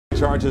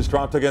charges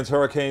dropped against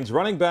Hurricanes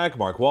running back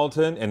Mark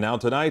Walton, and now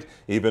tonight,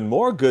 even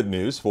more good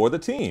news for the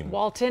team.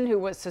 Walton, who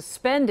was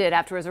suspended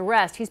after his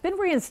arrest, he's been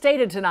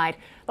reinstated tonight.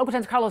 Local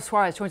 10's Carlos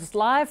Suarez joins us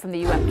live from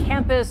the UM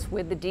campus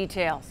with the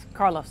details.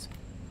 Carlos.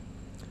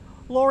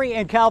 Lori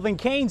and Calvin,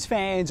 Canes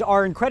fans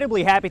are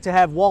incredibly happy to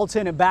have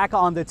Walton back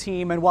on the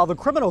team, and while the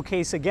criminal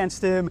case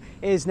against him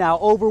is now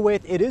over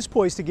with, it is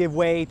poised to give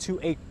way to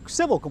a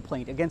civil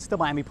complaint against the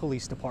Miami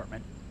Police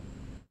Department.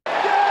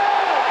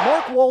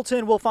 Mark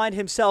Walton will find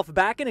himself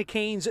back in a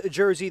Canes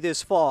jersey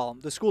this fall.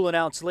 The school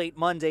announced late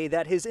Monday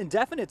that his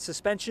indefinite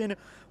suspension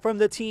from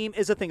the team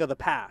is a thing of the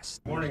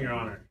past. Morning, Your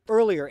Honor.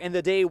 Earlier in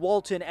the day,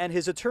 Walton and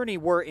his attorney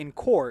were in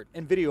court.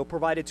 In video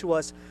provided to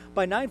us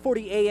by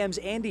 940 AM's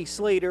Andy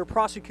Slater,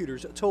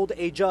 prosecutors told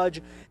a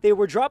judge they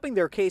were dropping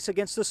their case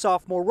against the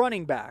sophomore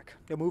running back,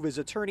 a move his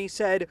attorney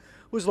said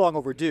was long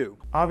overdue.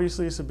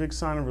 Obviously, it's a big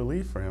sign of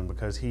relief for him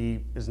because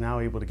he is now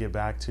able to get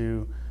back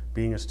to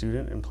being a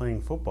student and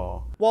playing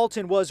football.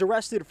 Walton was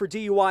arrested for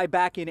DUI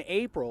back in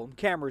April.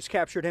 Cameras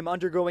captured him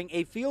undergoing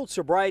a field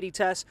sobriety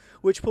test,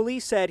 which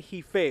police said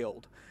he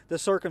failed. The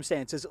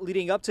circumstances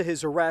leading up to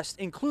his arrest,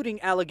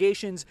 including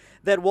allegations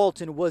that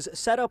Walton was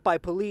set up by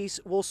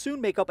police, will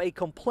soon make up a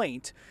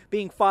complaint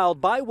being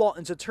filed by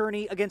Walton's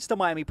attorney against the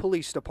Miami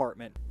Police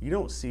Department. You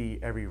don't see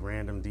every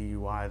random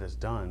DUI that's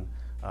done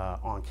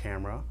on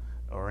camera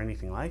or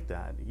anything like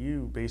that.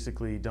 You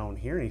basically don't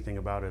hear anything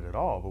about it at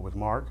all. But with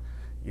Mark,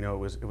 you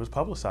know, it was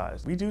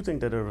publicized. We do think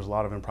that there was a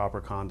lot of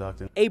improper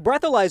conduct. A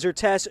breathalyzer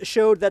test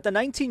showed that the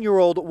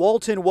 19-year-old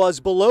Walton was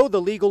below the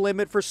legal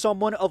limit for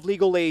someone of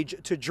legal age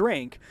to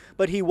drink,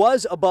 but he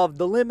was above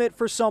the limit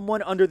for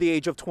someone under the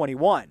age of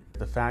 21.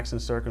 The facts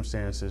and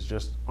circumstances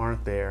just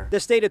aren't there.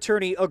 The state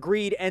attorney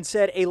agreed and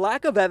said a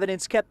lack of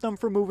evidence kept them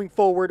from moving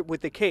forward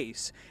with the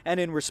case. And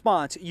in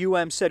response,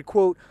 UM said,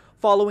 quote,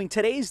 following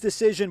today's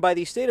decision by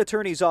the state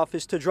attorney's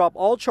office to drop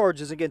all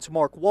charges against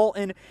Mark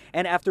Walton,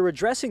 and after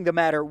addressing the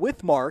matter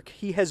with Mark,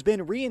 he has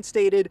been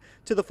reinstated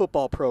to the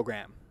football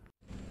program.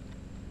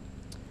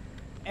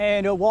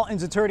 And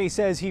Walton's attorney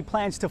says he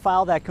plans to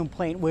file that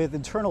complaint with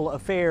Internal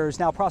Affairs.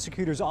 Now,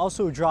 prosecutors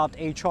also dropped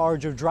a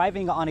charge of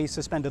driving on a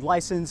suspended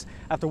license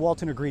after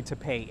Walton agreed to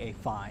pay a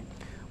fine.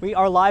 We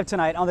are live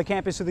tonight on the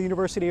campus of the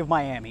University of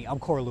Miami. I'm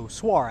Carlos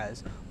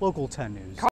Suarez, Local 10 News.